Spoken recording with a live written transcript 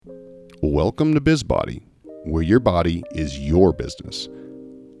Welcome to BizBody, where your body is your business.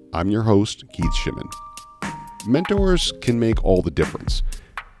 I'm your host, Keith Shimon. Mentors can make all the difference.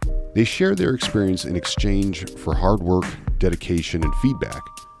 They share their experience in exchange for hard work, dedication, and feedback.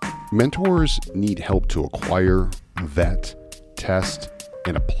 Mentors need help to acquire, vet, test,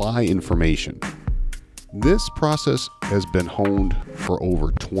 and apply information. This process has been honed for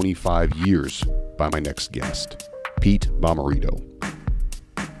over 25 years by my next guest, Pete Bommarito.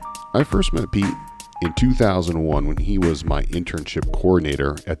 I first met Pete in 2001 when he was my internship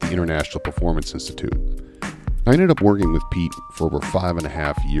coordinator at the International Performance Institute. I ended up working with Pete for over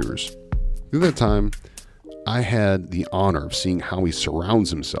 5.5 years. Through that time, I had the honor of seeing how he surrounds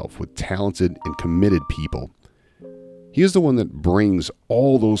himself with talented and committed people. He is the one that brings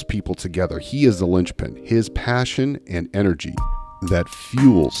all those people together. He is the linchpin, his passion and energy that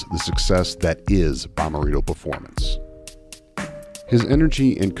fuels the success that is Bommarito Performance. His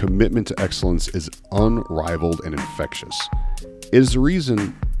energy and commitment to excellence is unrivaled and infectious. It is the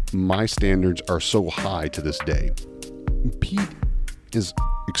reason my standards are so high to this day. Pete is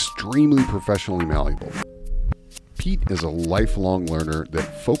extremely professionally malleable. Pete is a lifelong learner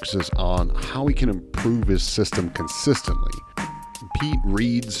that focuses on how he can improve his system consistently. Pete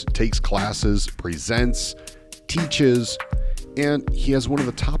reads, takes classes, presents, teaches, and he has one of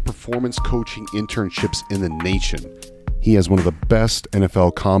the top performance coaching internships in the nation. He has one of the best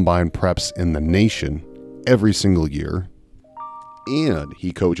NFL combine preps in the nation every single year. And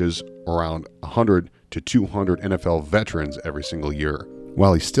he coaches around 100 to 200 NFL veterans every single year,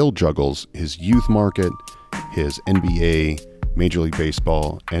 while he still juggles his youth market, his NBA, Major League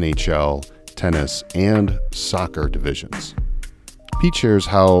Baseball, NHL, tennis, and soccer divisions. Pete shares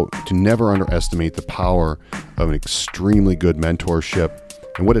how to never underestimate the power of an extremely good mentorship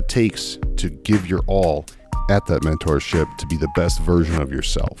and what it takes to give your all at that mentorship to be the best version of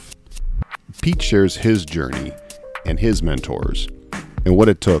yourself. Pete shares his journey and his mentors and what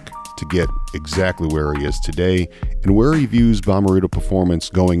it took to get exactly where he is today and where he views Bommarito Performance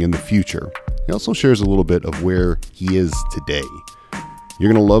going in the future. He also shares a little bit of where he is today.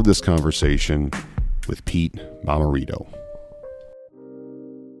 You're going to love this conversation with Pete Bommarito.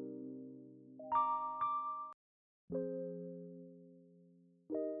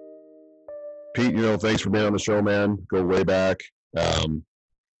 Pete, thanks for being on the show, man. Go way back.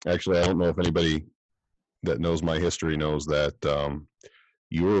 Actually, I don't know if anybody that knows my history knows that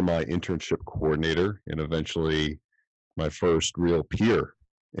you were my internship coordinator and eventually my first real peer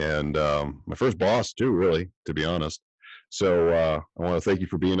and my first boss too, really, to be honest. So I want to thank you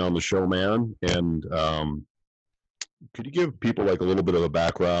for being on the show, man. And could you give people like a little bit of a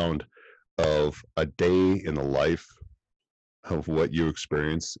background of a day in the life of what you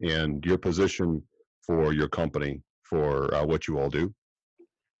experience and your position for your company for what you all do?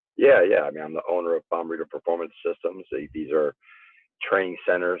 Yeah. I mean, I'm the owner of Bommarito Performance Systems. These are training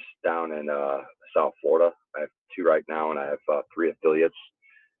centers down in South Florida. I have 2 right now, and I have 3 affiliates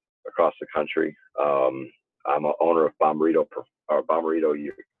across the country. I'm an owner of Bommarito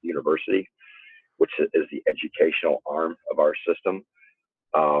University, which is the educational arm of our system.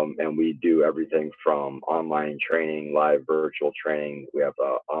 And we do everything from online training, live virtual training. We have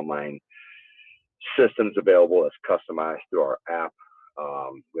online systems available that's customized through our app.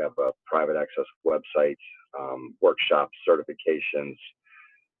 We have a private access website, workshops, certifications,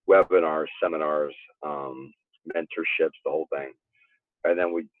 webinars, seminars, mentorships, the whole thing. And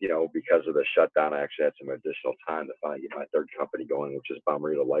then we, because of the shutdown, I actually had some additional time to find my 3rd company going, which is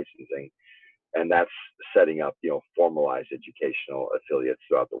Bommarito Licensing. And that's setting up, formalized educational affiliates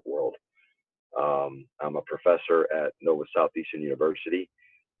throughout the world. I'm a professor at Nova Southeastern University,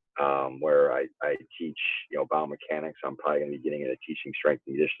 where I teach, biomechanics. I'm probably going to be getting into teaching strength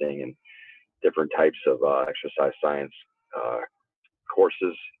and conditioning and different types of exercise science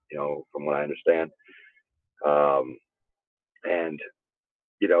courses, from what I understand. And,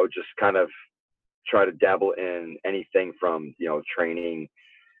 just kind of try to dabble in anything from, training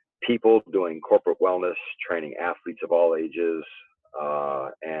people, doing corporate wellness, training athletes of all ages,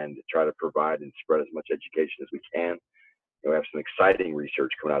 and try to provide and spread as much education as we can. We have some exciting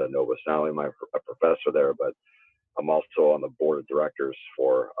research coming out of Nova. So not only am I a professor there, but I'm also on the board of directors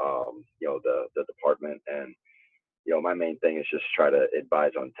for, the department. And, my main thing is just try to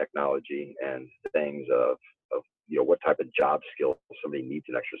advise on technology and things of what type of job skills somebody needs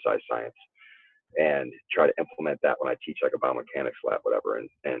in exercise science, and try to implement that when I teach like a biomechanics lab, whatever,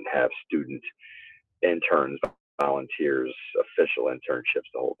 and have student interns, volunteers, official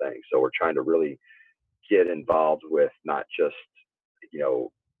internships, the whole thing. So we're trying to really get involved with not just,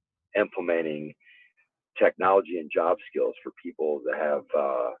 implementing technology and job skills for people that have,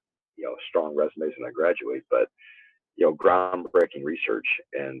 strong resumes when I graduate, but groundbreaking research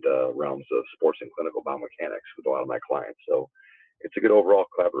in the realms of sports and clinical biomechanics with a lot of my clients. So it's a good overall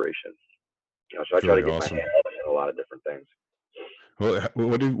collaboration. So I It's try to really get my awesome. hands in a lot of different things. Well,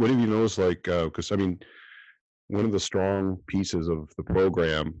 what have you noticed? Like, because I mean, one of the strong pieces of the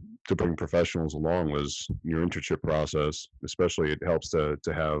program to bring professionals along was your internship process. Especially, it helps to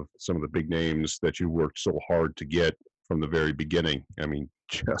have some of the big names that you worked so hard to get from the very beginning. I mean,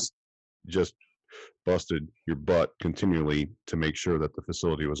 just busted your butt continually to make sure that the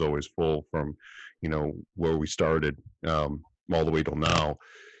facility was always full from, where we started, all the way till now.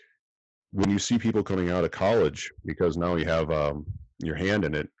 When you see people coming out of college, because now you have your hand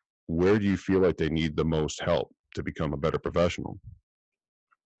in it, where do you feel like they need the most help to become a better professional?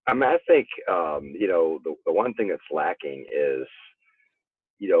 I mean, I think the one thing that's lacking is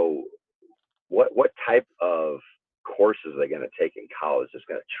you know what type of courses are they going to take in college that's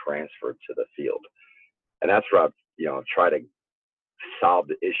going to transfer to the field, and that's where I try to solve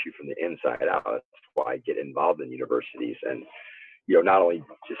the issue from the inside out. That's why I get involved in universities and not only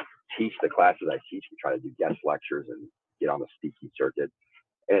just teach the classes I teach, we try to do guest lectures and get on the speaking circuit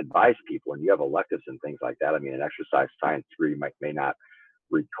and advise people. And you have electives and things like that. I mean, an exercise science degree may not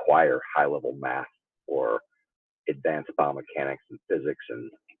require high level math or advanced biomechanics and physics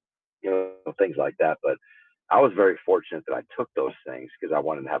and things like that. But I was very fortunate that I took those things because I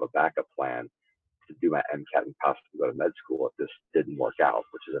wanted to have a backup plan to do my MCAT and possibly go to med school if this didn't work out,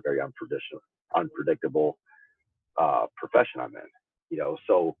 which is a very unpredictable profession I'm in.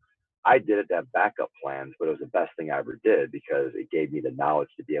 So I did it to have backup plans, but it was the best thing I ever did because it gave me the knowledge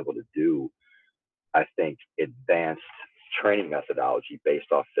to be able to do, I think, advanced training methodology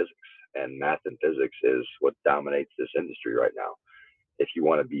based off physics. And math and physics is what dominates this industry right now. If you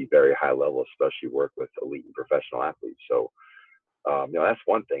want to be very high level, especially work with elite and professional athletes. So, that's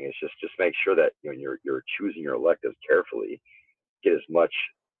one thing. Is just make sure that you're choosing your electives carefully. Get as much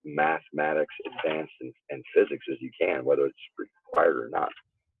mathematics, advanced, and physics as you can, whether it's required or not.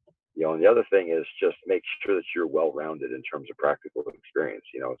 And the other thing is just make sure that you're well-rounded in terms of practical experience.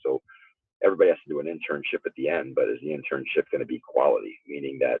 So everybody has to do an internship at the end, but is the internship going to be quality?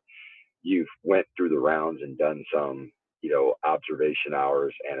 Meaning that you've went through the rounds and done some, observation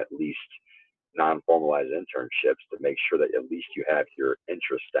hours and at least non-formalized internships to make sure that at least you have your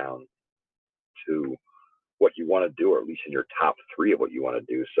interest down to what you want to do, or at least in your top three of what you want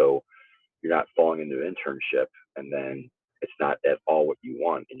to do. So you're not falling into an internship and then it's not at all what you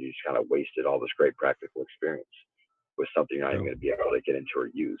want, and you just kind of wasted all this great practical experience with something you're not even Yeah. going to be able to get into or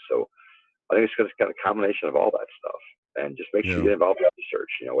use. So I think it's just kind of a combination of all that stuff, and just make sure you Yeah. get involved in research.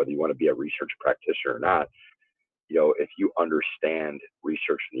 Whether you want to be a research practitioner or not, if you understand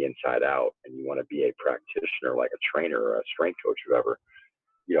research from the inside out and you want to be a practitioner, like a trainer or a strength coach, or whatever,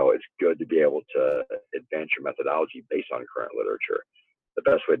 it's good to be able to advance your methodology based on current literature. The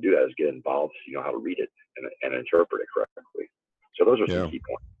best way to do that is get involved so you know how to read it and interpret it correctly. So those are some Yeah. key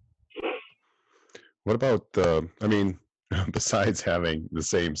points. What about I mean, besides having the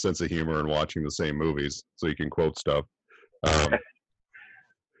same sense of humor and watching the same movies so you can quote stuff, um,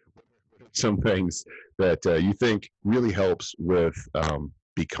 some things that you think really helps with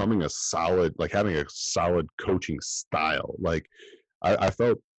becoming a solid, like having a solid coaching style? Like I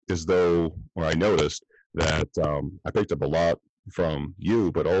felt as though, or I noticed that I picked up a lot from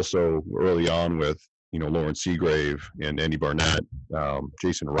you, but also early on with, Lawrence Seagrave and Andy Barnett,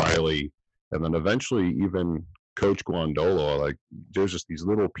 Jason Riley, and then eventually even Coach Guandolo. Like there's just these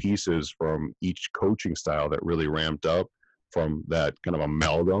little pieces from each coaching style that really ramped up from that kind of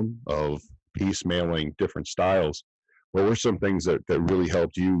amalgam of piecemealing different styles. What were some things that really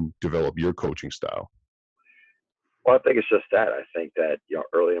helped you develop your coaching style? Well, I think it's just that. I think that,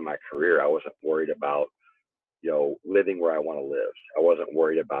 early in my career, I wasn't worried about, living where I want to live. I wasn't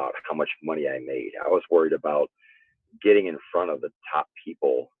worried about how much money I made. I was worried about getting in front of the top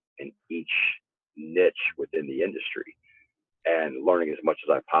people in each niche within the industry and learning as much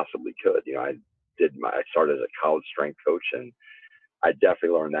as I possibly could. I started as a college strength coach, and I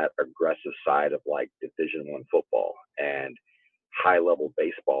definitely learned that aggressive side of like Division I football and high level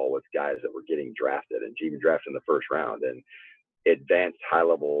baseball with guys that were getting drafted and even drafted in the first round, and advanced high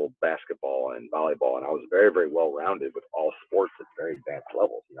level basketball and volleyball. And I was very, very well rounded with all sports at very advanced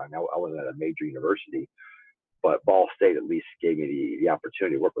levels. I know I wasn't at a major university, but Ball State at least gave me the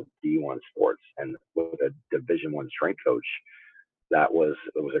opportunity to work with D1 sports and with a Division I strength coach that was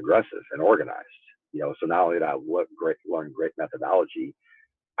aggressive and organized. So not only did I learn great methodology,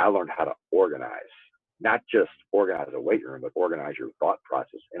 I learned how to organize, not just organize a weight room, but organize your thought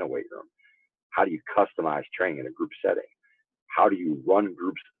process in a weight room. How do you customize training in a group setting? How do you run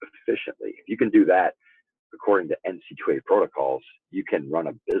groups efficiently. If you can do that according to NC2A protocols, you can run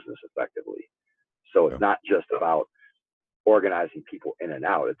a business effectively. So it's not just about organizing people in and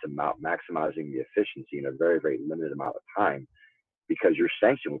out. It's about maximizing the efficiency in a very, very limited amount of time, because you're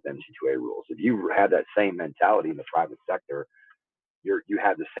sanctioned with NC2A rules. If you have that same mentality in the private sector, you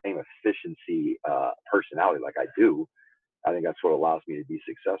have the same efficiency personality like I do. I think that's what allows me to be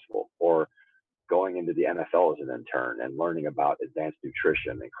successful. Or going into the NFL as an intern and learning about advanced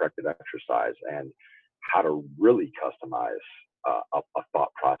nutrition and corrective exercise and how to really customize a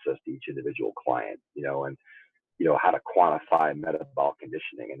thought process to each individual client, and how to quantify metabolic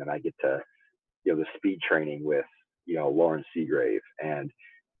conditioning. And then I get to, the speed training with, Lauren Seagrave, and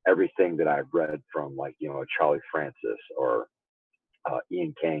everything that I've read from, like, Charlie Francis or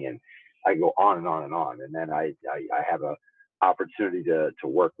Ian King, and I go on and on and on. And then I have a opportunity to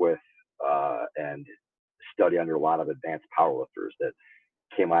work with and study under a lot of advanced powerlifters that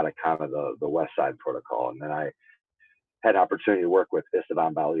came out of kind of the West Side protocol. And then I had an opportunity to work with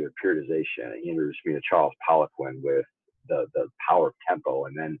Esteban Bali with periodization. He introduced me to Charles Poliquin with the power of tempo.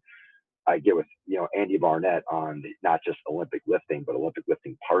 And then I get with, Andy Barnett on not just Olympic lifting, but Olympic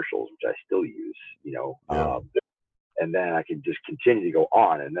lifting partials, which I still use, and then I can just continue to go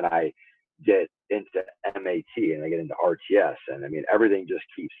on. And then I get into MAT and I get into RTS. And I mean, everything just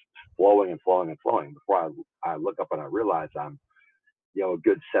keeps flowing and flowing and flowing before I look up and I realize I'm, a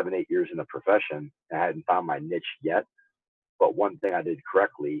good 7-8 years in the profession. I hadn't found my niche yet. But one thing I did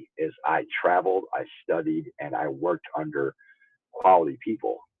correctly is I traveled, I studied, and I worked under quality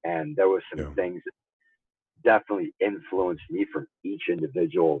people. And there was some things that definitely influenced me from each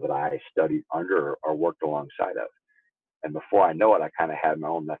individual that I studied under or worked alongside of. And before I know it, I kind of had my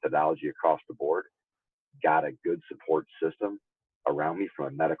own methodology across the board, got a good support system around me from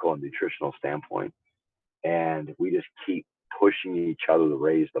a medical and nutritional standpoint. And we just keep pushing each other to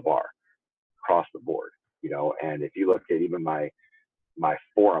raise the bar across the board, and if you look at even my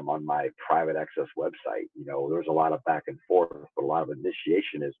forum on my private access website, there's a lot of back and forth, but a lot of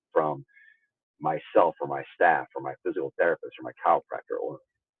initiation is from myself or my staff or my physical therapist or my chiropractor or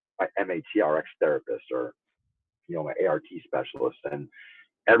my MATRX therapist or, my ART specialist. And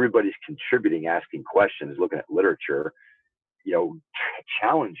everybody's contributing, asking questions, looking at literature,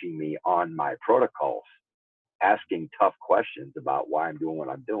 challenging me on my protocols, asking tough questions about why I'm doing what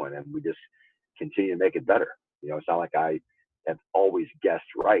I'm doing. And we just continue to make it better. It's not like I have always guessed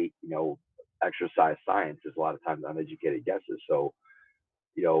right. Exercise science is a lot of times uneducated guesses. So,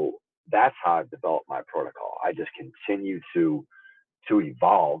 that's how I've developed my protocol. I just continue to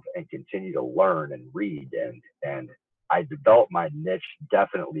evolve and continue to learn and read. And I developed my niche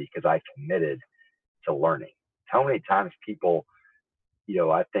definitely because I committed to learning. How many times people,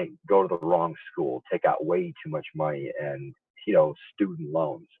 I think, go to the wrong school, take out way too much money and, student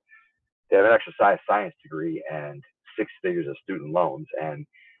loans. They have an exercise science degree and 6 figures of student loans, and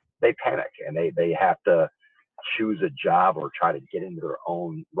they panic and they have to choose a job or try to get into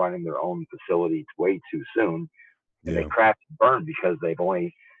running their own facility way too soon. And they crash and burn because they've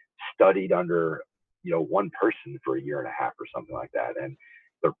only studied under, one person for a year and a half or something like that. And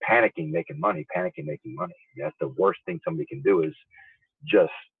they're panicking, making money. That's the worst thing somebody can do is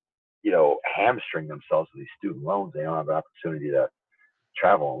just, hamstring themselves with these student loans. They don't have an opportunity to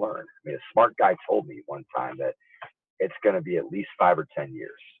travel and learn. I mean, a smart guy told me one time that it's going to be at least 5 or 10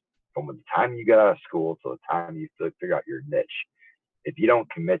 years from the time you get out of school to the time you figure out your niche. If you don't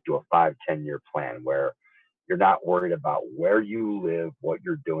commit to a 5-10 year plan where you're not worried about where you live, what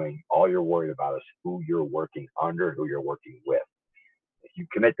you're doing, all you're worried about is who you're working under, who you're working with. If you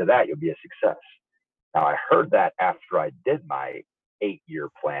commit to that, you'll be a success. Now, I heard that after I did my 8-year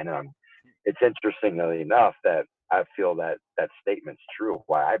plan, and it's interesting enough that I feel that statement's true of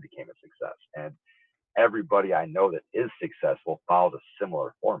why I became a success. And everybody I know that is successful follows a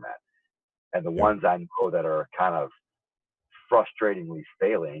similar format. And the ones I know that are kind of frustratingly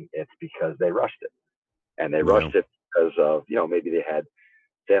failing, it's because they rushed it. And they rushed it because of, maybe they had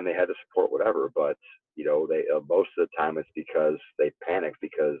family had to support whatever, but, they most of the time it's because they panic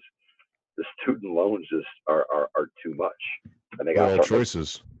because the student loans just are too much. And they got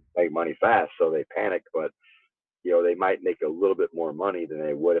choices. Make money fast, so they panic, but they might make a little bit more money than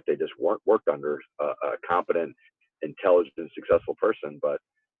they would if they just weren't worked under a competent, intelligent, successful person, but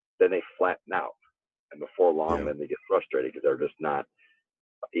then they flatten out. And before long, then they get frustrated because they're just not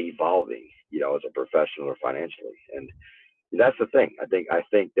evolving, as a professional or financially. And that's the thing. I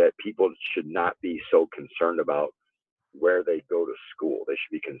think that people should not be so concerned about where they go to school. They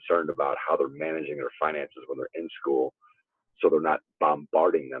should be concerned about how they're managing their finances when they're in school, so they're not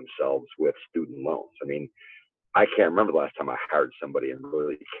bombarding themselves with student loans. I mean, I can't remember the last time I hired somebody and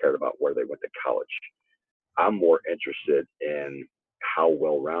really cared about where they went to college. I'm more interested in how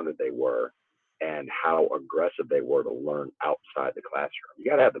well-rounded they were and how aggressive they were to learn outside the classroom. You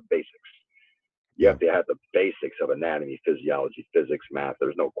got to have the basics. You Yeah. have to have the basics of anatomy, physiology, physics, math.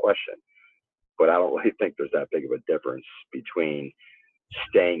 There's no question. But I don't really think there's that big of a difference between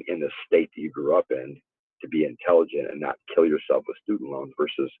staying in the state that you grew up in to be intelligent and not kill yourself with student loans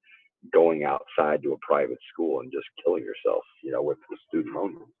versus going outside to a private school and just killing yourself, with the student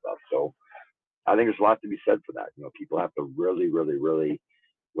loans and stuff. So I think there's a lot to be said for that. People have to really, really, really,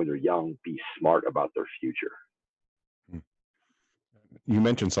 when they're young, be smart about their future. You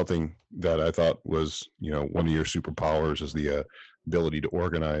mentioned something that I thought was, one of your superpowers is the ability to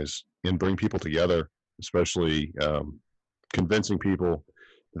organize and bring people together, especially convincing people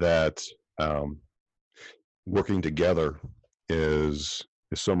that working together is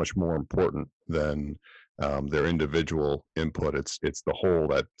so much more important than their individual input. It's the whole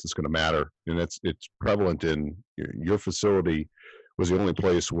that's going to matter, and it's prevalent in your facility. Was the only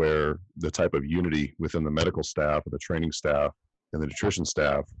place where the type of unity within the medical staff and the training staff and the nutrition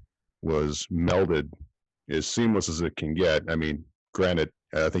staff was melded as seamless as it can get. I mean, granted,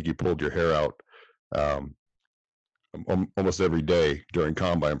 I think you pulled your hair out um, almost every day during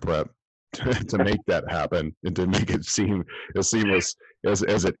combine prep to make that happen and to make it seem as seamless as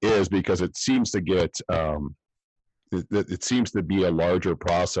it is, because it seems to get it seems to be a larger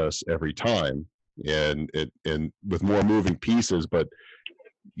process every time, and with more moving pieces, but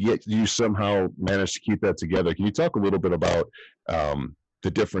yet you somehow manage to keep that together. Can you talk a little bit about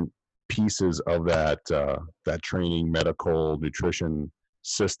the different pieces of that training, medical, nutrition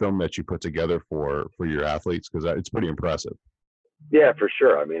system that you put together for your athletes? Because it's pretty impressive. Yeah, for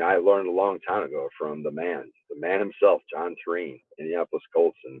sure. I mean, I learned a long time ago from the man himself, John Tureen, Indianapolis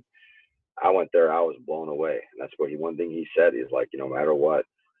Colts, and I went there. I was blown away, and that's what one thing he said is like, no matter what,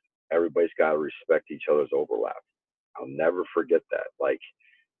 everybody's got to respect each other's overlap. I'll never forget that. Like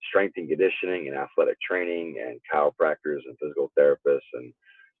strength and conditioning and athletic training and chiropractors and physical therapists and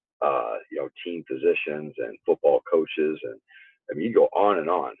team physicians and football coaches, and I mean you go on and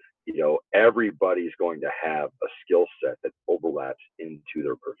on. Everybody's going to have a skill set that overlaps into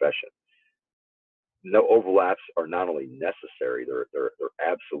their profession. No overlaps are not only necessary, they're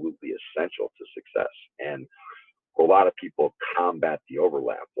absolutely essential to success. And a lot of people combat the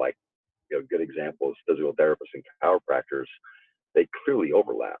overlap. Like, a good example is physical therapists and chiropractors. They clearly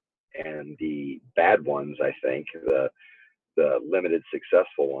overlap. And the bad ones, I think, the limited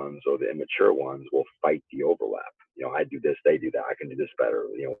successful ones or the immature ones will fight the overlap. I do this, they do that. I can do this better.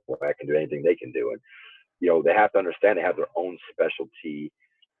 I can do anything they can do. And, they have to understand they have their own specialty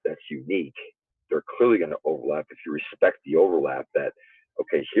that's unique. They're clearly going to overlap if you respect the overlap that,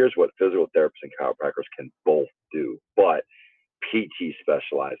 okay, here's what physical therapists and chiropractors can both do, but PT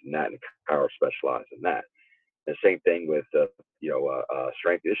specialize in that and chiro specialize in that. The same thing with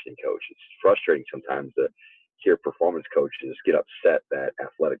strength conditioning coach. It's frustrating sometimes to hear performance coaches get upset that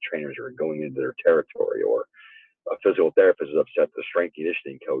athletic trainers are going into their territory, or a physical therapist is upset the strength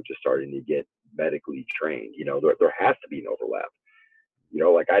conditioning coach is starting to get medically trained. There has to be an overlap.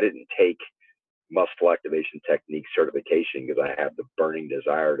 Like I didn't take muscle activation technique certification because I have the burning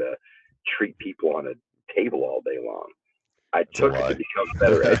desire to treat people on a table all day long. I That's took it to become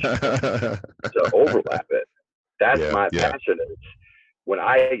better educated, to overlap it. That's my passion. Is when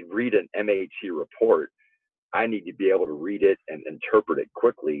I read an MAT report, I need to be able to read it and interpret it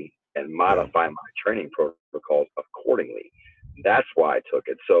quickly and modify my training protocols accordingly. That's why I took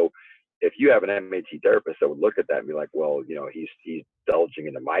it. So if you have an MAT therapist that would look at that and be like, well, he's delving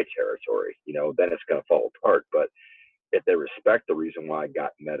into my territory, then it's going to fall apart. But if they respect the reason why I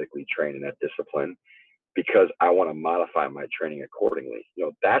got medically trained in that discipline, because I want to modify my training accordingly,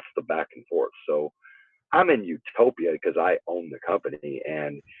 that's the back and forth. So I'm in utopia because I own the company,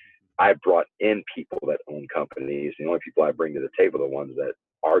 and I brought in people that own companies. The only people I bring to the table are the ones that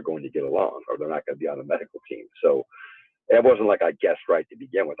are going to get along, or they're not going to be on the medical team. So it wasn't like I guessed right to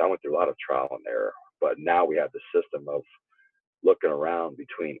begin with. I went through a lot of trial and error, but now we have the system of looking around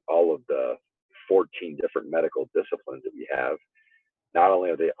between all of the 14 different medical disciplines that we have. Not only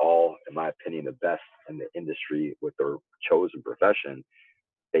are they all, in my opinion, the best in the industry with their chosen profession,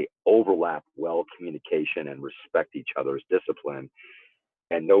 they overlap well communication and respect each other's discipline,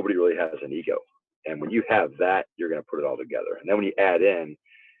 and nobody really has an ego. And when you have that, you're going to put it all together. And then when you add in,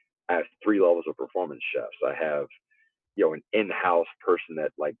 I have 3 levels of performance chefs. I have, an in-house person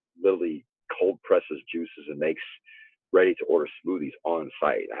that like literally cold presses juices and makes ready to order smoothies on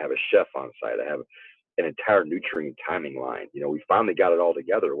site. I have a chef on site. I have an entire nutrient timing line. We finally got it all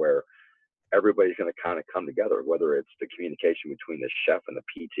together where everybody's going to kind of come together, whether it's the communication between the chef and the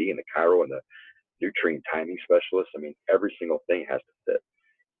PT and the chiro and the nutrient timing specialist. I mean, every single thing has to fit.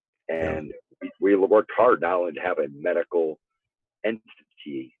 And we worked hard not only to have a medical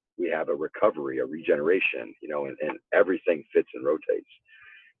entity, we have a recovery, a regeneration, and everything fits and rotates.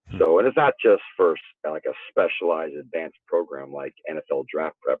 So, and it's not just for like a specialized advanced program like NFL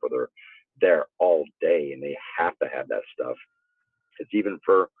draft prep, where they're there all day and they have to have that stuff. It's even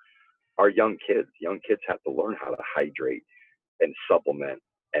for our young kids. Young kids have to learn how to hydrate and supplement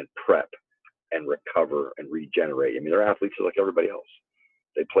and prep and recover and regenerate. I mean, they're athletes like everybody else.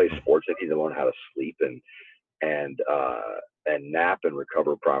 They play sports. They need to learn how to sleep and nap and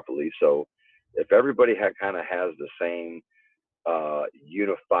recover properly. So if everybody kind of has the same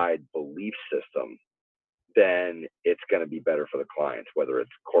unified belief system, then it's going to be better for the clients, whether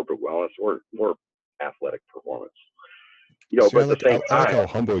it's corporate wellness or athletic performance. See, but at the same I like time, how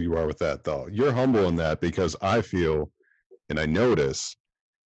humble you are with that, though. You're humble in that, because I feel and I notice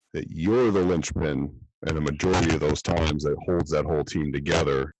that you're the linchpin and a majority of those times that holds that whole team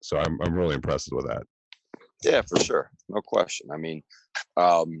together. So I'm really impressed with that. Yeah, for sure. No question. I mean,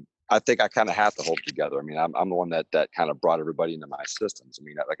 I think I kind of have to hold together. I mean, I'm the one that kind of brought everybody into my systems. I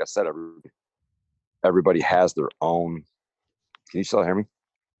mean, like I said, everybody has their own. Can you still hear me?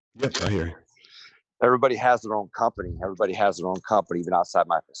 Yep, I hear you. Everybody has their own company. Everybody has their own company, even outside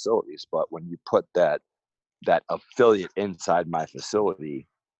my facilities. But when you put that affiliate inside my facility,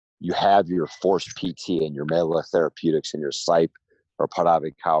 you have your Force PT and your Mela Therapeutics and your SIPE or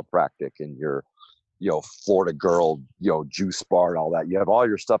Padavi Chiropractic and your Florida Girl, Juice Bar and all that. You have all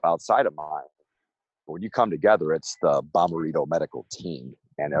your stuff outside of mine. But when you come together, it's the Bommarito medical team,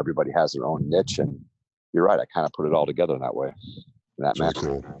 and everybody has their own niche. And you're right, I kind of put it all together in that way. In that manner.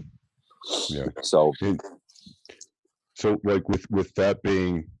 Cool. Yeah. So like with that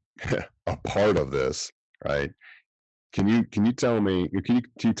being a part of this, right? Can you tell me? Can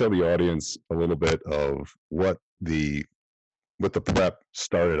you tell the audience a little bit of what the prep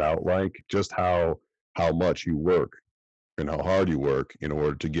started out like? Just how much you work and how hard you work in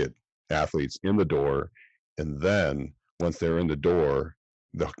order to get athletes in the door, and then once they're in the door,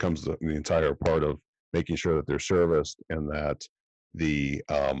 there comes the entire part of making sure that they're serviced and that the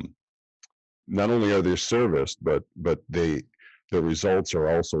not only are they serviced, but the results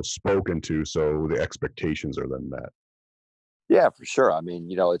are also spoken to, so the expectations are then met. Yeah, for sure. I mean,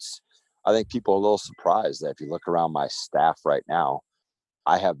 I think people are a little surprised that if you look around my staff right now,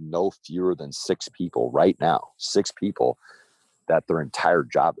 I have no fewer than 6 people right now, 6 people that their entire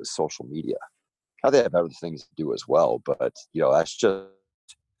job is social media. Now they have other things to do as well, but that's just,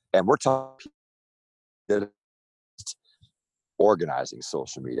 and we're talking organizing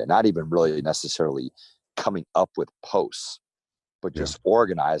social media, not even really necessarily coming up with posts, but just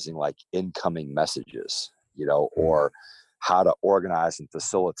organizing like incoming messages, or how to organize and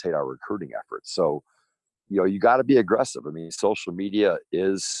facilitate our recruiting efforts. So, you got to be aggressive. I mean, social media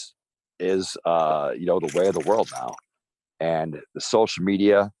is the way of the world now. And the social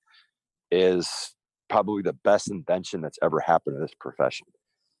media is probably the best invention that's ever happened in this profession,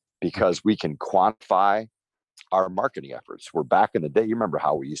 because we can quantify our marketing efforts. We're back in the day. You remember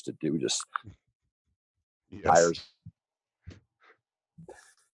how we used to do just hires.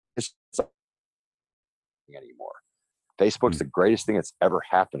 It's anymore. Facebook's the greatest thing that's ever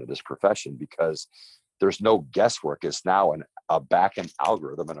happened to this profession, because there's no guesswork. It's now a back-end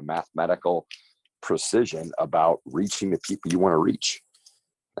algorithm and a mathematical precision about reaching the people you want to reach.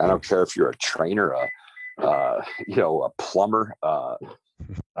 I don't care if you're a trainer, a plumber,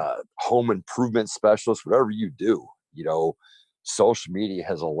 home improvement specialist, whatever you do, social media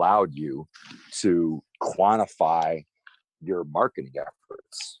has allowed you to quantify your marketing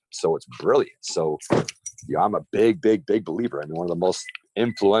efforts. So it's brilliant. So I'm a big believer. I mean, one of the most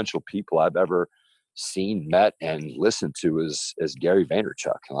influential people I've ever seen, met, and listened to is Gary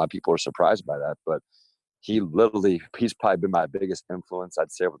Vaynerchuk. A lot of people are surprised by that, but he's probably been my biggest influence, I'd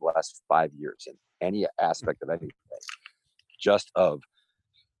say, over the last 5 years in any aspect of anything. Just of,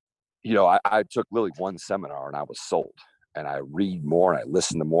 I took literally one seminar and I was sold. And I read more and I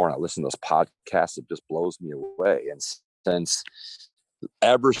listen to more and I listen to those podcasts. It just blows me away. And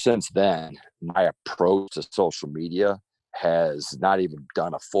ever since then, my approach to social media has not even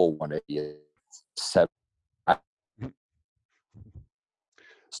done a full 180.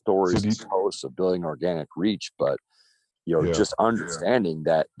 Stories and posts of building organic reach, but just understanding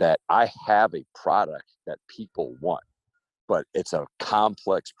that I have a product that people want, but it's a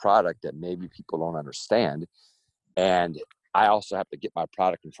complex product that maybe people don't understand, and I also have to get my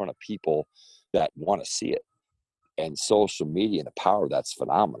product in front of people that want to see it. and social media and the power that's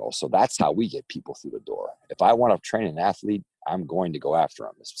phenomenal. So that's how we get people through the door. If I want to train an athlete, I'm going to go after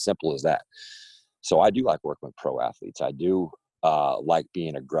them. It's simple as that. So I do like working with pro athletes. I do like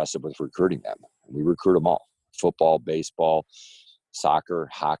being aggressive with recruiting them. We recruit them all: football, baseball, soccer,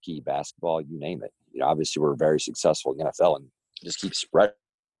 hockey, basketball, you name it. Obviously we're very successful in the NFL and just keep spreading.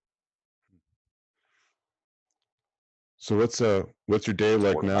 So what's your day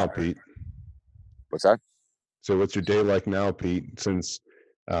like now, Pete? What's that? So what's your day like now, Pete? Since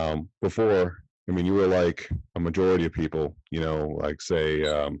before, I mean, you were like a majority of people, like say,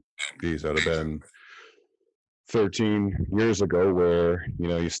 geez, that have been 13 years ago, where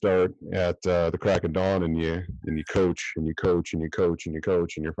you start at the crack of dawn and you coach and you coach and you coach and you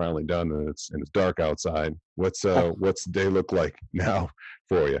coach and you're finally done and it's dark outside. What's the day look like now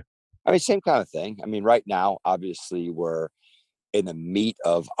for you? I mean, same kind of thing. I mean, right now, obviously, we're in the meat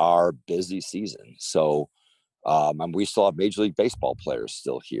of our busy season. So, and we still have Major League Baseball players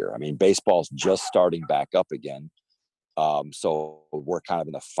still here. I mean, baseball's just starting back up again. So we're kind of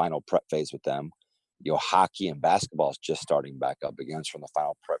in the final prep phase with them. Hockey and basketball is just starting back up again. It's from the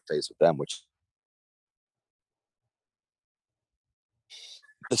final prep phase with them, which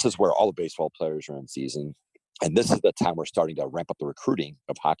this is where all the baseball players are in season. And this is the time we're starting to ramp up the recruiting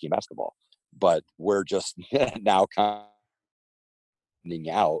of hockey and basketball. But we're just now coming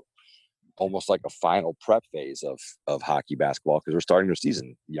out almost like a final prep phase of hockey, basketball, because we're starting their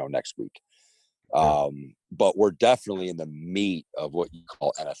season, next week. But we're definitely in the meat of what you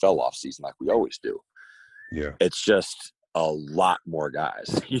call NFL off season, like we always do. Yeah. It's just a lot more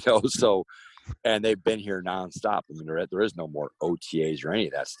guys, so, and they've been here nonstop. I mean, there is no more OTAs or any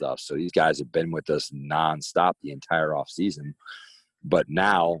of that stuff. So these guys have been with us nonstop the entire off season. But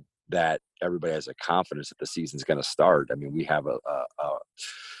now that everybody has a confidence that the season's going to start, I mean, we have a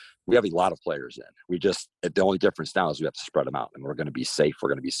lot of players in. The only difference now is we have to spread them out, and we're going to be safe. We're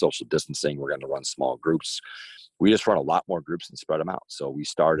going to be social distancing. We're going to run small groups. We just run a lot more groups and spread them out. So we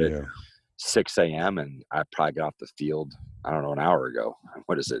started 6 a.m. and I probably got off the field, I don't know, an hour ago.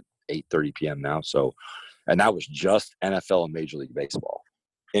 What is it? 8:30 p.m. now. So, and that was just NFL and Major League Baseball.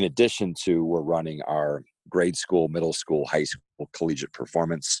 In addition to, we're running our grade school, middle school, high school, collegiate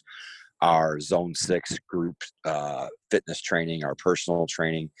performance, our zone 6 group fitness training, our personal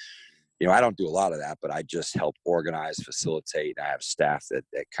training. I don't do a lot of that, but I just help organize, facilitate. I have staff that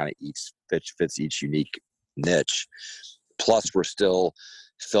kind of fits each unique niche. Plus, we're still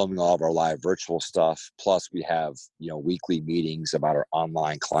filming all of our live virtual stuff. Plus, we have, weekly meetings about our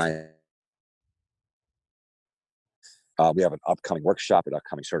online client. We have an upcoming workshop, an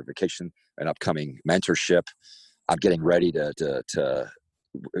upcoming certification, an upcoming mentorship. I'm getting ready to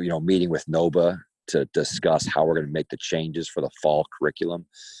meeting with NOBA to discuss how we're going to make the changes for the fall curriculum.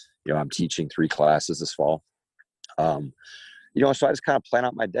 I'm teaching 3 classes this fall. So I just kind of plan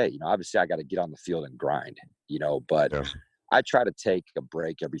out my day. Obviously I got to get on the field and grind, but I try to take a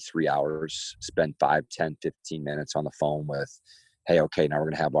break every 3 hours, spend 5, 10, 15 minutes on the phone with, hey, okay, now we're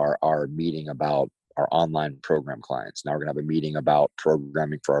going to have our meeting about our online program clients. Now we're going to have a meeting about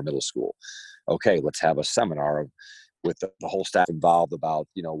programming for our middle school. Okay, let's have a seminar with the whole staff involved about,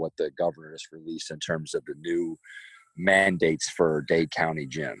 what the governor has released in terms of the new mandates for Dade County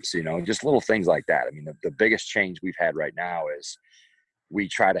gyms, just little things like that. I mean, the biggest change we've had right now is we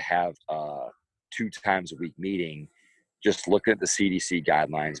try to have 2 times a week meeting, just looking at the CDC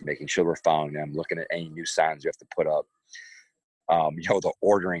guidelines, making sure we're following them, looking at any new signs you have to put up. The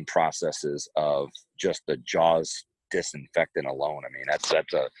ordering processes of just the JAWS disinfectant alone. I mean, that's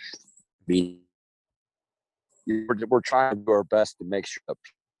a meeting. We're trying to do our best to make sure that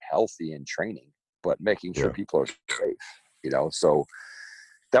people are healthy in training, but making sure people are safe, so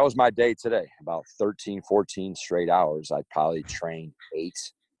that was my day today. About 13, 14 straight hours. I probably trained 8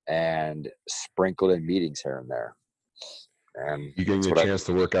 and sprinkled in meetings here and there. And you getting a chance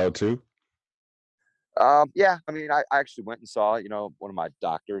to work out too? Yeah. I mean, I actually went and saw, one of my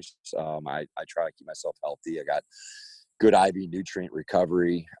doctors. I try to keep myself healthy. I got good IV nutrient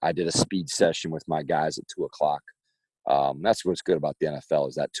recovery. I did a speed session with my guys at 2:00. That's what's good about the NFL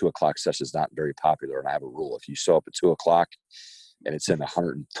is that 2:00 session is not very popular. And I have a rule: if you show up at 2:00 and it's in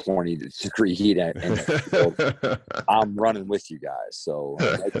 120-degree heat in the field, I'm running with you guys. So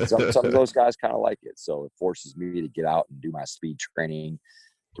some of those guys kind of like it. So it forces me to get out and do my speed training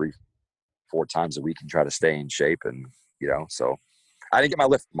 3-4 times a week and try to stay in shape. And, so I didn't get my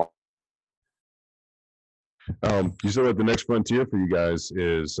lift. You said that the next frontier for you guys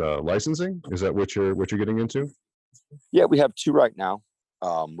is licensing. Is that what you're getting into? Yeah, we have 2 right now.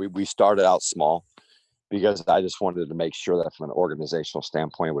 We started out small because I just wanted to make sure that from an organizational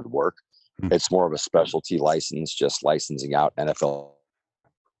standpoint it would work. It's more of a specialty license, just licensing out NFL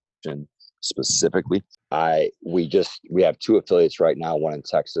specifically. We have 2 affiliates right now, one in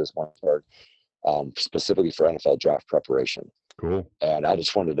Texas, one in Florida, specifically for NFL draft preparation. Cool. And I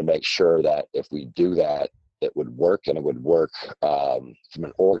just wanted to make sure that if we do that, it would work, and it would work from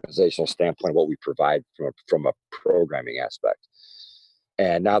an organizational standpoint, what we provide from a programming aspect.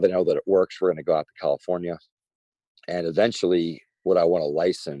 And now they know that it works, we're going to go out to California, and eventually what I want to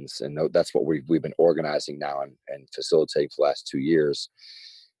license, and that's what we've been organizing now and facilitating for the last 2 years,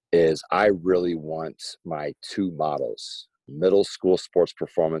 is I really want my 2 models, middle school sports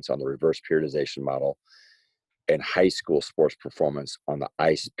performance on the reverse periodization model and high school sports performance on the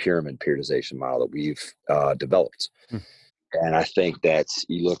ICE pyramid periodization model that we've developed. And I think that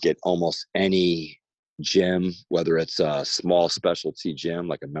you look at almost any gym, whether it's a small specialty gym,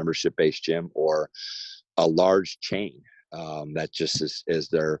 like a membership-based gym, or a large chain that just is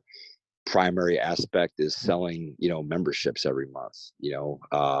their primary aspect is selling, memberships every month,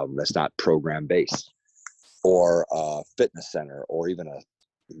 that's not program based, or a fitness center, or even a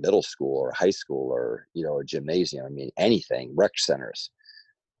middle school or high school, or, a gymnasium. I mean, anything, rec centers.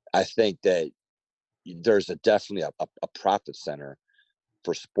 I think that there's definitely a profit center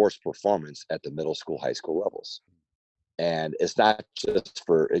for sports performance at the middle school, high school levels. And it's not just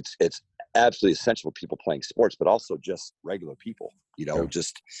it's absolutely essential for people playing sports, but also just regular people,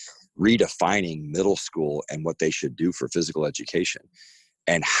 just redefining middle school and what they should do for physical education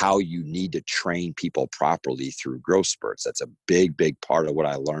and how you need to train people properly through growth spurts. That's a big, big part of what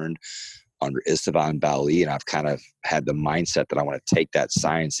I learned under Istvan Bali. And I've kind of had the mindset that I want to take that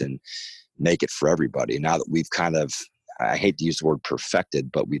science and make it for everybody. Now that we've kind of, I hate to use the word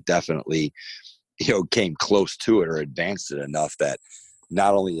perfected, but we definitely, came close to it or advanced it enough that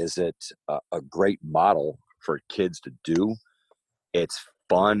not only is it a great model for kids to do, it's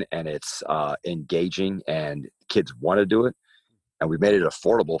fun and it's engaging and kids want to do it. And we made it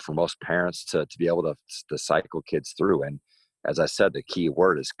affordable for most parents to be able to cycle kids through. And as I said, the key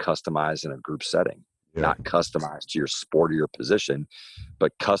word is customized in a group setting, not customized to your sport or your position,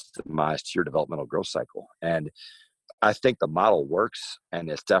 but customized to your developmental growth cycle. And I think the model works, and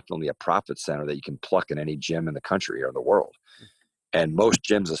it's definitely a profit center that you can pluck in any gym in the country or in the world. And most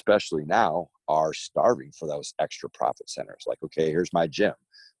gyms, especially now, are starving for those extra profit centers. Like, okay, here's my gym.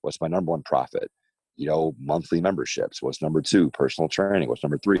 What's my number 1 profit? Monthly memberships. What's number 2? Personal training. What's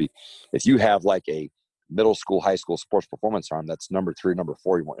number 3? If you have like a middle school, high school sports performance arm, that's number 3, number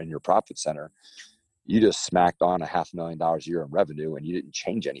 4 you want in your profit center. You just smacked on $500,000 a year in revenue, and you didn't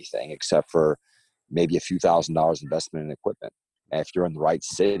change anything except for maybe a few $1,000s investment in equipment. And if you're in the right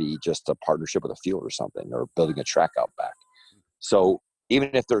city, just a partnership with a field or something, or building a track out back. So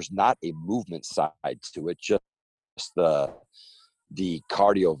even if there's not a movement side to it, just the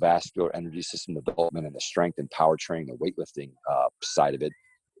cardiovascular energy system development and the strength and power training and weightlifting side of it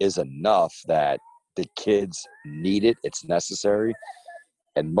is enough that the kids need it. It's necessary.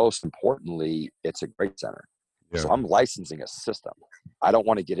 And most importantly, it's a great center. So I'm licensing a system. I don't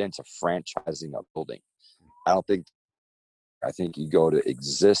want to get into franchising a building. I think you go to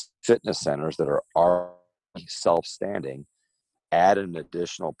exist fitness centers that are already self-standing, add an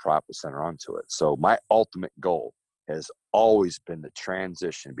additional profit center onto it. So my ultimate goal has always been the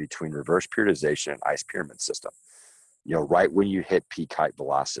transition between reverse periodization and ice pyramid system. Right when you hit peak height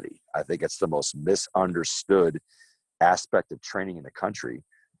velocity. I think it's the most misunderstood aspect of training in the country.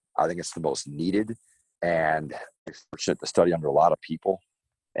 I think it's the most needed, and I'm fortunate to study under a lot of people.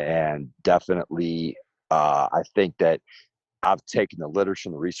 And definitely, I think that I've taken the literature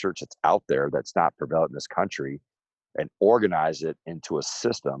and the research that's out there that's not prevalent in this country and organize it into a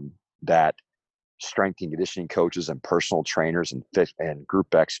system that strength and conditioning coaches and personal trainers and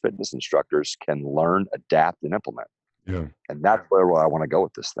Group X fitness instructors can learn, adapt, and implement. And that's where I want to go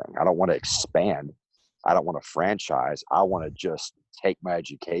with this thing. I don't want to expand. I don't want to franchise. I want to just take my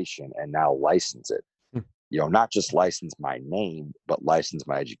education and now license it. Not just license my name, but license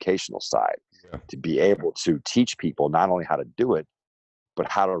my educational side to be able to teach people not only how to do it, but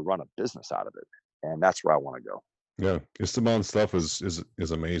how to run a business out of it. And that's where I want to go. Yeah, Esteban stuff is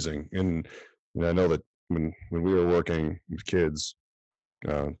amazing. And I know that when we were working with kids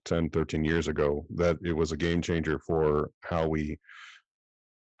 10, 13 years ago, that it was a game changer for how we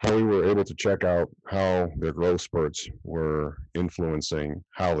were able to check out how their growth spurts were influencing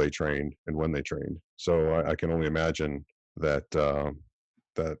how they trained and when they trained. So I can only imagine that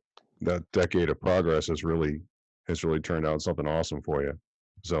that decade of progress has really turned out something awesome for you.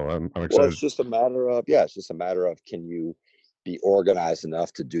 So I'm excited. Well, it's just a matter of can you be organized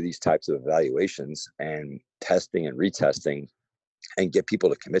enough to do these types of evaluations and testing and retesting and get people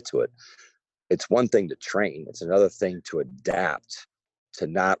to commit to it. it's one thing to train. It's another thing to adapt to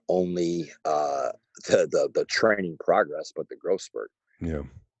not only the training progress, but the growth spurt. Yeah.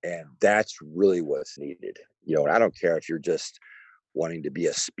 And that's really what's needed. And I don't care if you're just wanting to be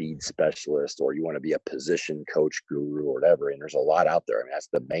a speed specialist or you want to be a position coach guru or whatever. And there's a lot out there. I mean, that's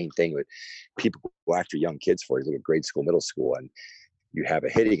the main thing with people go after young kids for. You look at grade school, middle school, and you have a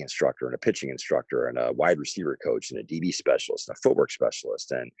hitting instructor and a pitching instructor and a wide receiver coach and a DB specialist and a footwork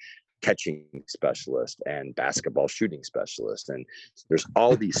specialist and catching specialist and basketball shooting specialist. And there's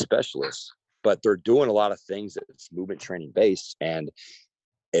all these specialists, but they're doing a lot of things that's movement training based. And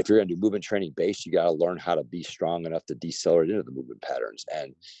if you're going to do movement training based, you got to learn how to be strong enough to decelerate into the movement patterns.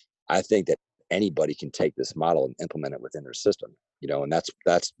 And I think that anybody can take this model and implement it within their system, and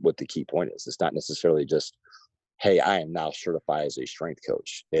that's what the key point is. It's not necessarily just, hey, I am now certified as a strength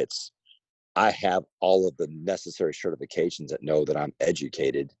coach. It's, I have all of the necessary certifications that know that I'm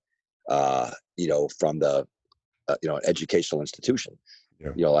educated, from the, an educational institution,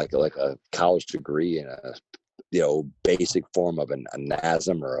 like a college degree and a, basic form of a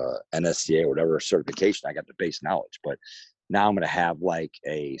NASM or a NSCA or whatever certification. I got the base knowledge, but now I'm going to have like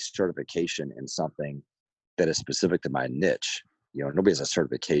a certification in something that is specific to my niche. Nobody has a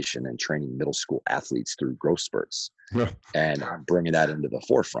certification in training middle school athletes through growth spurts, and I'm bringing that into the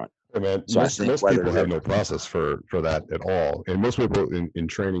forefront. Hey man, so most people have no process for that at all. And most people in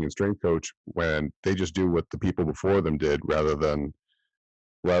training and strength coach, when they just do what the people before them did, rather than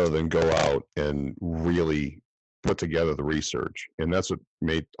go out and really put together the research. And that's what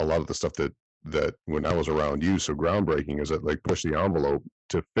made a lot of the stuff that when I was around you so groundbreaking, is that like push the envelope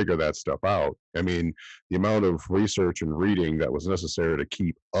to figure that stuff out. I mean, the amount of research and reading that was necessary to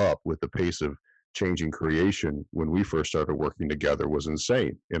keep up with the pace of changing creation when we first started working together was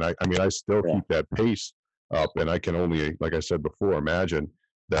insane. And I mean, I still keep that pace up, and I can only, like I said before, imagine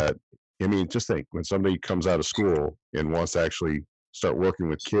that. I mean, just think, when somebody comes out of school and wants to actually start working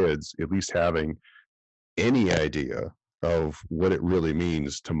with kids, at least having any idea of what it really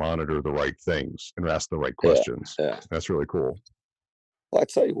means to monitor the right things and ask the right questions. That's really cool. Well, I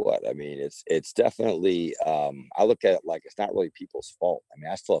tell you what, I mean, it's definitely, I look at it like it's not really people's fault. I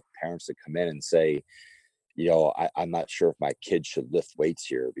mean, I still have parents that come in and say, I'm not sure if my kid should lift weights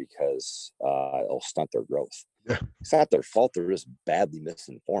here because it'll stunt their growth. Yeah. It's not their fault. They're just badly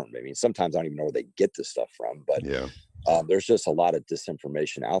misinformed. I mean, sometimes I don't even know where they get this stuff from, but there's just a lot of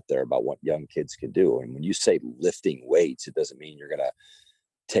disinformation out there about what young kids can do. And when you say lifting weights, it doesn't mean you're going to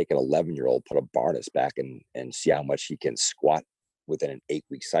take an 11-year-old, put a bar on his back and see how much he can squat within an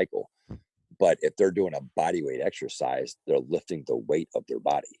 8-week cycle. But if they're doing a body weight exercise, they're lifting the weight of their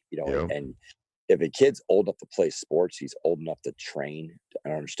body, and if a kid's old enough to play sports, he's old enough to train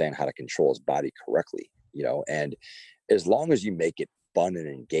and understand how to control his body correctly, and as long as you make it fun and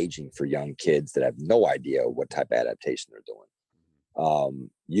engaging for young kids that have no idea what type of adaptation they're doing,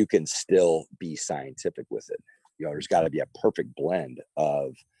 you can still be scientific with it. There's got to be a perfect blend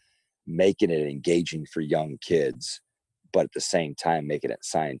of making it engaging for young kids, but at the same time, making it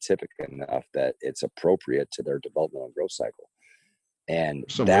scientific enough that it's appropriate to their developmental growth cycle. And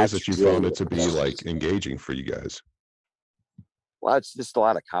some ways that you found it to be like engaging for you guys. Well, it's just a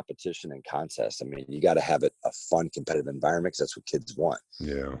lot of competition and contests. I mean, you got to have it a fun, competitive environment because that's what kids want.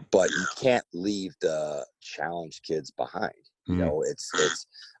 Yeah. But you can't leave the challenge kids behind. It's.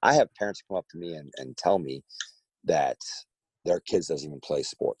 I have parents come up to me and tell me that their kids doesn't even play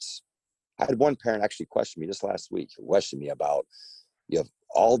sports. I had one parent actually question me just last week. Question me about, you have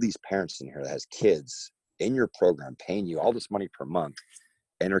all these parents in here that has kids in your program paying you all this money per month,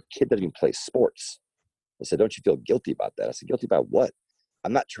 and their kid doesn't even play sports. I said, don't you feel guilty about that? I said, guilty about what?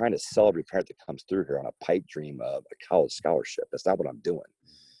 I'm not trying to sell every parent that comes through here on a pipe dream of a college scholarship. That's not what I'm doing.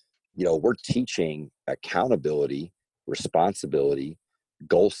 We're teaching accountability, responsibility,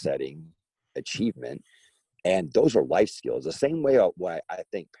 goal setting, achievement, and those are life skills. The same way why I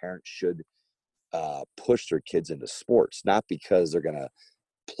think parents should push their kids into sports, not because they're going to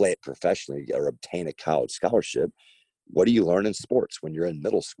play it professionally or obtain a college scholarship. What do you learn in sports when you're in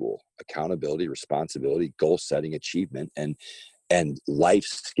middle school? Accountability, responsibility, goal setting, achievement, and life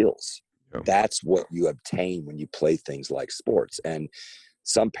skills. Yeah. That's what you obtain when you play things like sports. And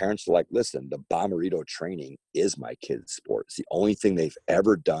some parents are like, listen, the Bommarito training is my kid's sport. It's the only thing they've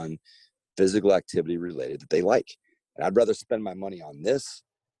ever done physical activity related that they like. And I'd rather spend my money on this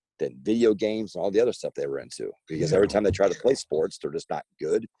than video games and all the other stuff they were into, because every time they try to play sports, they're just not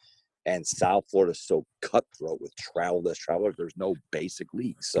good. And South Florida is so cutthroat with travelers. There's no basic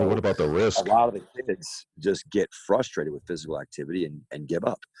league. So what about the risk? A lot of the kids just get frustrated with physical activity and give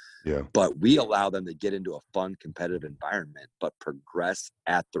up. Yeah. But we allow them to get into a fun, competitive environment, but progress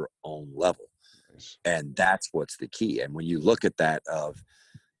at their own level. And that's what's the key. And when you look at that of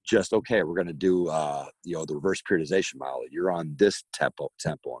just, okay, we're going to do, the reverse periodization model. You're on this tempo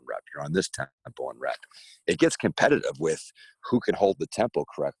and rep. You're on this tempo and rep. It gets competitive with who can hold the tempo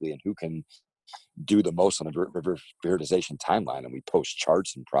correctly and who can do the most on the reverse periodization timeline. And we post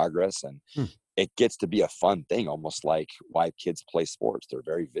charts and progress, and it gets to be a fun thing, almost like why kids play sports. They're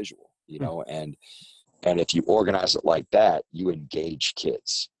very visual, and if you organize it like that, you engage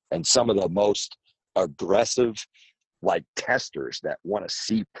kids. And some of the most aggressive, like, testers that want to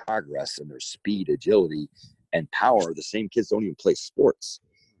see progress in their speed, agility, and power, the same kids don't even play sports.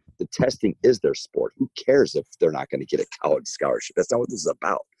 The testing is their sport. Who cares if they're not going to get a college scholarship? That's not what this is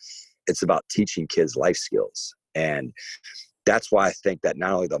about. It's about teaching kids life skills. And that's why I think that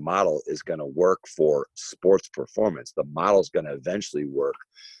not only the model is going to work for sports performance, the model is going to eventually work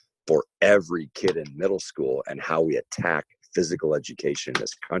for every kid in middle school and how we attack physical education in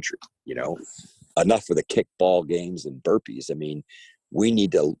this country. Enough for the kickball games and burpees. I mean, we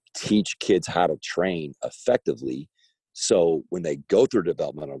need to teach kids how to train effectively, so when they go through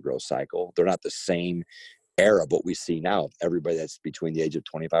developmental growth cycle, they're not the same era what we see now of everybody that's between the age of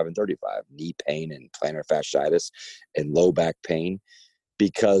 25 and 35, knee pain and plantar fasciitis and low back pain,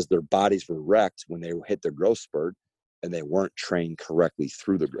 because their bodies were wrecked when they hit their growth spurt and they weren't trained correctly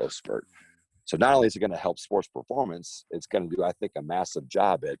through the growth spurt. So not only is it going to help sports performance, it's going to do, I think, a massive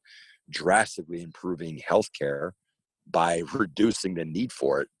job at drastically improving healthcare by reducing the need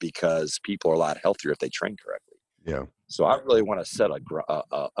for it, because people are a lot healthier if they train correctly. Yeah. So I really want to set a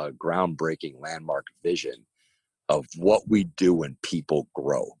groundbreaking landmark vision of what we do when people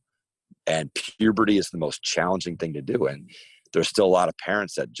grow. And puberty is the most challenging thing to do. And there's still a lot of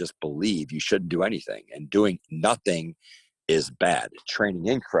parents that just believe you shouldn't do anything, and doing nothing is bad. Training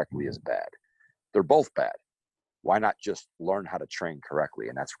incorrectly is bad. They're both bad. Why not just learn how to train correctly?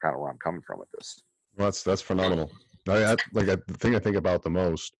 And that's kind of where I'm coming from with this. Well, that's phenomenal. The thing I think about the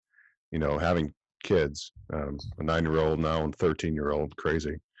most, having kids, a 9-year-old now and 13-year-old,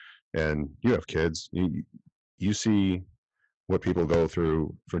 crazy. And you have kids, you see what people go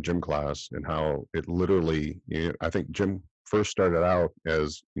through for gym class and how it literally, I think gym first started out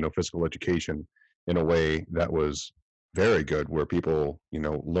as, physical education in a way that was very good, where people,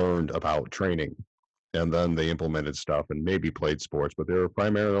 learned about training, and then they implemented stuff and maybe played sports, but they were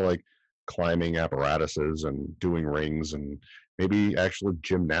primarily like climbing apparatuses and doing rings and maybe actually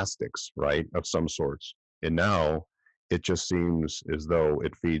gymnastics, right, of some sorts. And now it just seems as though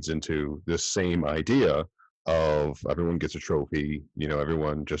it feeds into this same idea of everyone gets a trophy,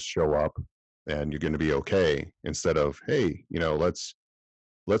 everyone just show up and you're going to be okay, instead of, hey, let's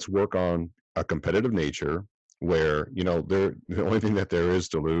work on a competitive nature where, the only thing that there is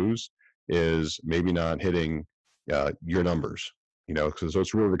to lose is maybe not hitting your numbers, because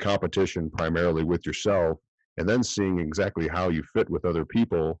it's really the competition primarily with yourself, and then seeing exactly how you fit with other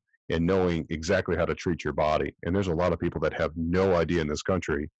people and knowing exactly how to treat your body. And there's a lot of people that have no idea in this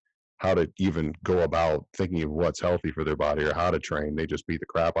country how to even go about thinking of what's healthy for their body or how to train. They just beat the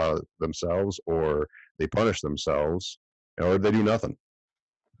crap out of themselves, or they punish themselves, or they do nothing.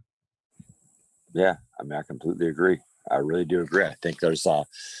 Yeah, I mean, I completely agree. I really do agree. I think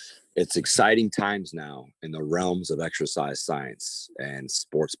it's exciting times now in the realms of exercise science and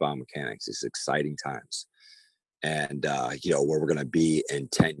sports biomechanics. It's exciting times. And, where we're going to be in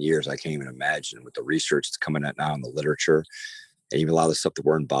 10 years, I can't even imagine, with the research that's coming out now in the literature, and even a lot of the stuff that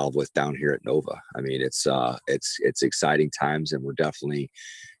we're involved with down here at Nova. I mean, it's exciting times, and we're definitely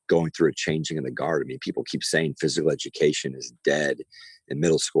going through a changing of the guard. I mean, people keep saying physical education is dead in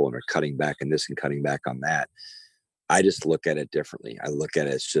middle school, and they're cutting back on this and cutting back on that. I just look at it differently. I look at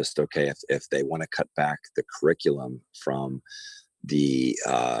it as just, okay, if they want to cut back the curriculum from the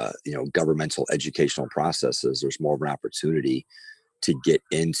governmental educational processes, there's more of an opportunity to get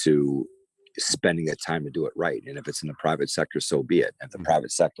into spending the time to do it right. And if it's in the private sector, so be it. If the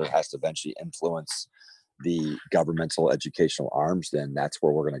private sector has to eventually influence the governmental educational arms, then that's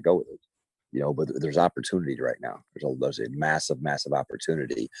where we're going to go with it. But there's opportunity right now. There's a massive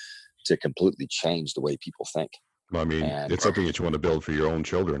opportunity to completely change the way people think. I mean, it's something that you want to build for your own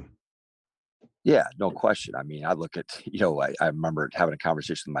children. Yeah, no question. I mean, I look at, I remember having a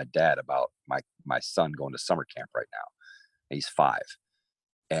conversation with my dad about my son going to summer camp right now. He's 5.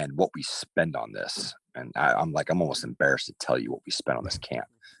 And what we spend on this. And I'm almost embarrassed to tell you what we spent on this camp.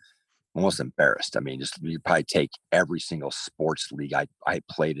 I'm almost embarrassed. I mean, just you probably take every single sports league I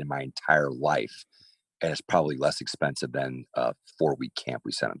played in my entire life, and it's probably less expensive than a 4-week camp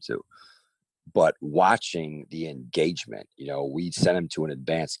we sent him to. But watching the engagement, we sent him to an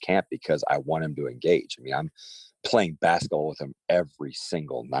advanced camp because I want him to engage. I mean, I'm playing basketball with him every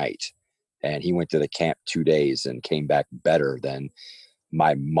single night. And he went to the camp 2 days and came back better than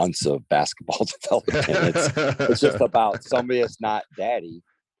my months of basketball development. It's just about somebody that's not daddy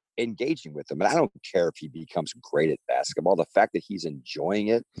engaging with them. And I don't care if he becomes great at basketball. The fact that he's enjoying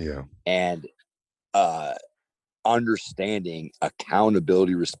it and understanding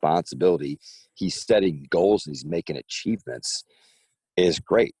accountability, responsibility, he's setting goals and he's making achievements is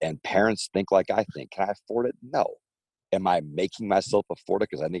great. And parents think like I think. Can I afford it? No. Am I making myself afford it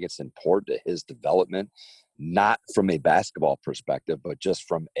because I think it's important to his development, not from a basketball perspective, but just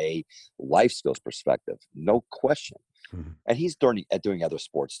from a life skills perspective? No question. Mm-hmm. And he's doing other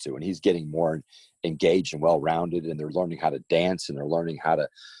sports too. And he's getting more engaged and well-rounded, and they're learning how to dance, and they're learning how to,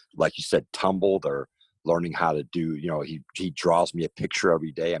 like you said, tumble. They're learning how to do, he draws me a picture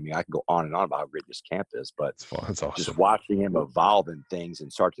every day. I mean, I can go on and on about how great this camp is, but that's awesome. Just watching him evolve in things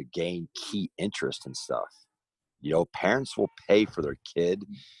and start to gain key interest in stuff. Parents will pay for their kid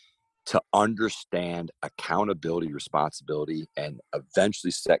to understand accountability, responsibility, and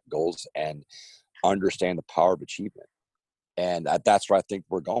eventually set goals and understand the power of achievement. And that's where I think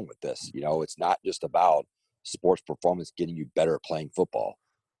we're going with this. It's not just about sports performance getting you better at playing football.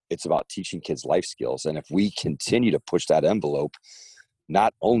 It's about teaching kids life skills. And if we continue to push that envelope,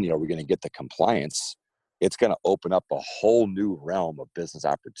 not only are we going to get the compliance, it's going to open up a whole new realm of business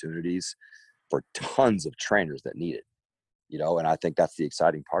opportunities for tons of trainers that need it, and I think that's the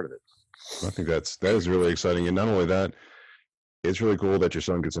exciting part of it. I think that is really exciting. And not only that, it's really cool that your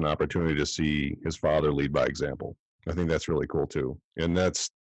son gets an opportunity to see his father lead by example. I think that's really cool too. And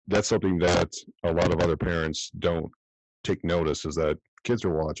that's something that a lot of other parents don't take notice, is that kids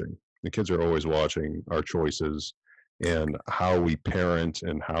are watching. The kids are always watching our choices and how we parent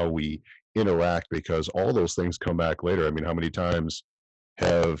and how we interact, because all those things come back later. I mean, how many times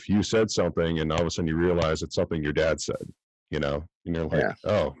have you said something and all of a sudden you realize it's something your dad said, and you're like,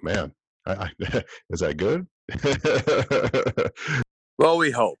 oh man, is that good? Well, we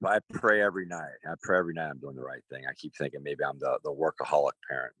hope. I pray every night. I'm doing the right thing. I keep thinking maybe I'm the workaholic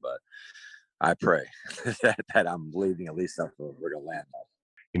parent, but I pray that I'm leaving at least something where to land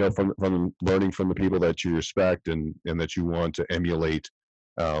on. From learning from the people that you respect and that you want to emulate,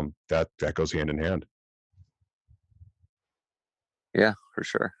 that goes hand in hand. Yeah, for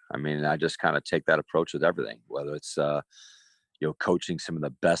sure. I mean, I just kind of take that approach with everything, whether it's, coaching some of the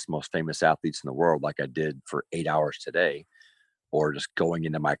best, most famous athletes in the world, like I did for 8 hours today, or just going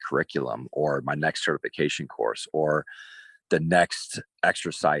into my curriculum or my next certification course or the next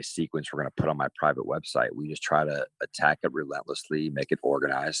exercise sequence we're going to put on my private website. We just try to attack it relentlessly, make it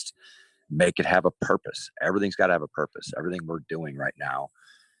organized, make it have a purpose. Everything's got to have a purpose. Everything we're doing right now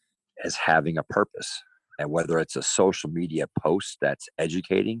is having a purpose. And whether it's a social media post that's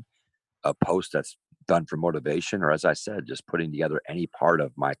educating, a post that's done for motivation, or as I said, just putting together any part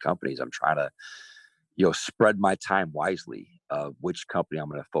of my companies, I'm trying to, spread my time wisely, which company I'm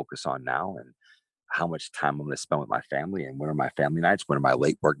going to focus on now and how much time I'm going to spend with my family, and when are my family nights, when are my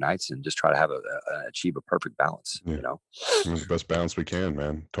late work nights, and just try to have achieve a perfect balance, The best balance we can,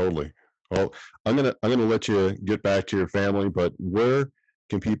 man. Totally. Well, I'm going to let you get back to your family, but where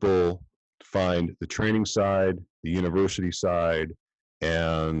can people find the training side, the university side,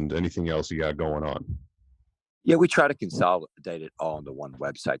 and anything else you got going on? Yeah, we try to consolidate it all into one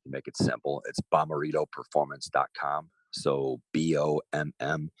website to make it simple. It's bommaritoperformance.com. So BOMMARITO,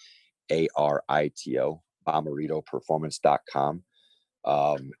 bommaritoperformance.com.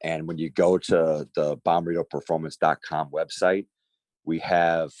 And when you go to the bommaritoperformance.com website, we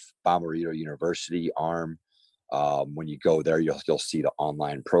have Bommarito University arm. When you go there, you'll see the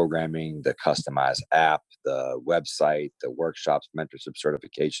online programming, the customized app, the website, the workshops, mentorship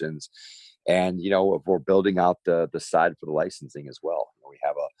certifications. And, if we're building out the side for the licensing as well. We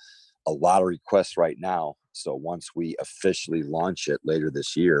have a lot of requests right now. So once we officially launch it later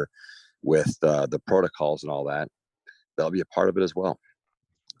this year with the protocols and all that, they'll be a part of it as well.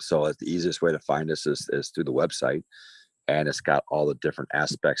 So the easiest way to find us is through the website. And it's got all the different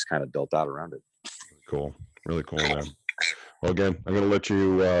aspects kind of built out around it. Cool. Really cool, man. Well, again, I'm going to let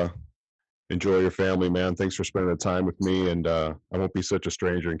you enjoy your family, man. Thanks for spending the time with me, and I won't be such a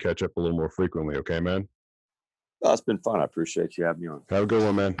stranger and catch up a little more frequently. Okay, man? Well, it's been fun. I appreciate you having me on. Have a good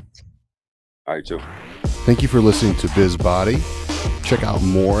one, man. All right, too. Thank you for listening to BizBody. Check out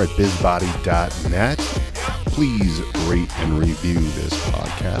more at bizbody.net. Please rate and review this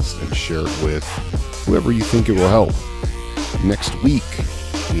podcast and share it with whoever you think it will help. Next week,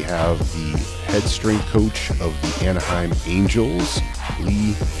 we have the head strength coach of the Anaheim Angels,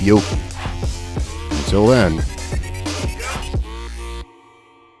 Lee Fiocchi. Until then,